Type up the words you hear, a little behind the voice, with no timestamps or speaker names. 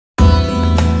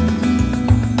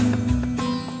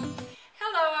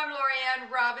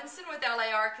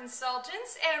LAR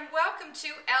Consultants, and welcome to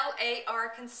LAR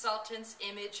Consultants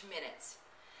Image Minutes.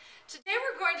 Today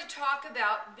we're going to talk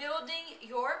about building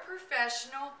your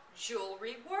professional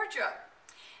jewelry wardrobe.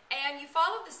 And you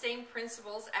follow the same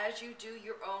principles as you do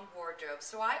your own wardrobe.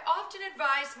 So I often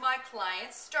advise my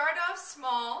clients, start off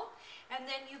small and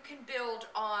then you can build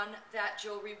on that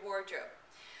jewelry wardrobe.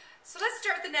 So let's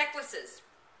start with the necklaces.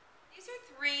 These are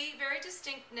three very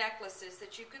distinct necklaces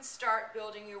that you can start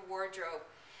building your wardrobe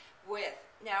with.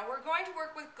 Now we're going to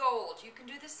work with gold. You can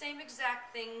do the same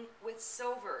exact thing with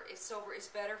silver if silver is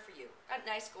better for you. A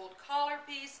nice gold collar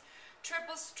piece,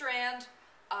 triple strand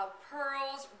of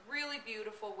pearls, really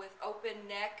beautiful with open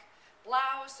neck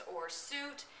blouse or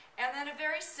suit, and then a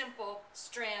very simple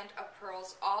strand of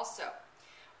pearls also.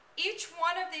 Each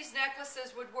one of these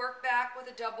necklaces would work back with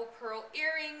a double pearl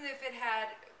earring if it had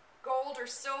gold or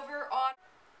silver on,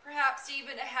 perhaps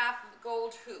even a half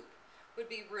gold hoop would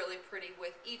be really pretty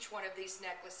with each one of these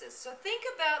necklaces. So think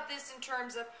about this in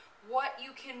terms of what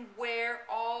you can wear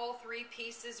all three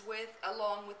pieces with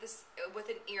along with this with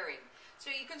an earring. So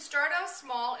you can start out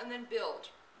small and then build.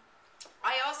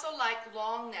 I also like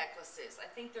long necklaces. I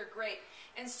think they're great.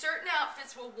 And certain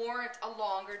outfits will warrant a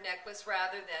longer necklace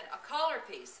rather than a collar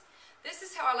piece. This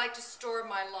is how I like to store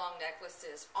my long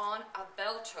necklaces, on a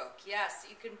belt hook. Yes,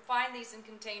 you can find these in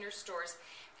container stores,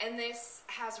 and this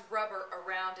has rubber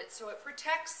around it, so it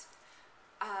protects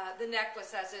the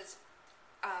necklace as it's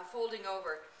folding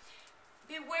over.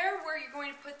 Beware where you're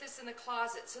going to put this in the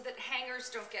closet so that hangers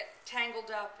don't get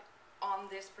tangled up on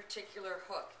this particular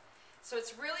hook. So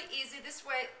it's really easy. This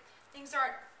way things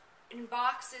aren't in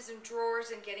boxes and drawers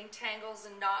and getting tangles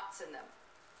and knots in them.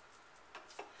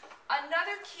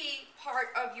 Another key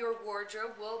part of your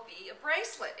wardrobe will be a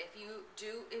bracelet if you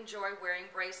do enjoy wearing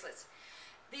bracelets.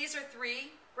 These are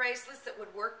three bracelets that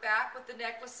would work back with the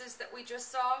necklaces that we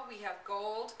just saw. We have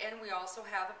gold and we also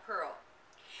have a pearl.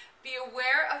 Be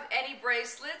aware of any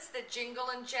bracelets that jingle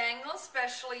and jangle,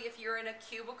 especially if you're in a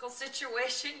cubicle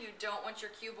situation. You don't want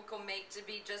your cubicle mate to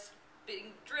be just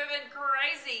being driven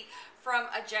crazy from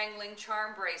a jangling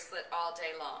charm bracelet all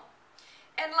day long.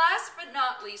 And last but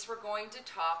not least, we're going to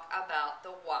talk about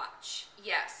the watch.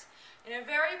 Yes, in a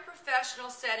very professional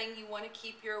setting, you want to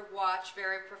keep your watch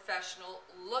very professional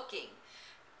looking.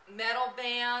 Metal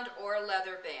band or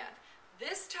leather band.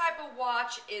 This type of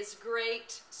watch is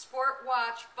great. Sport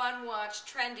watch, fun watch,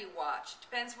 trendy watch.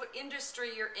 Depends what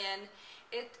industry you're in.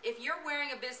 If you're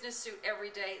wearing a business suit every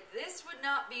day, this would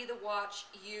not be the watch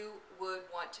you would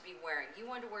want to be wearing. You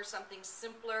want to wear something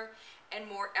simpler and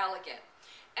more elegant.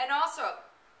 And also,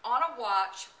 on a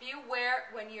watch, be aware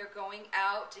when you're going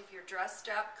out, if you're dressed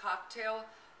up, cocktail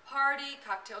party,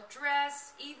 cocktail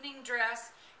dress, evening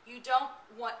dress, you don't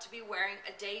want to be wearing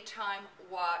a daytime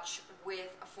watch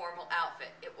with a formal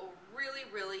outfit. It will really,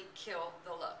 really kill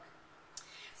the look.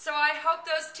 So I hope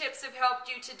those tips have helped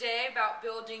you today about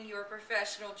building your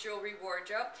professional jewelry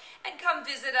wardrobe. And come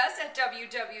visit us at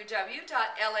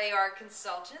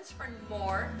www.larconsultants for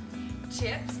more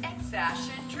tips and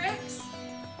fashion tricks.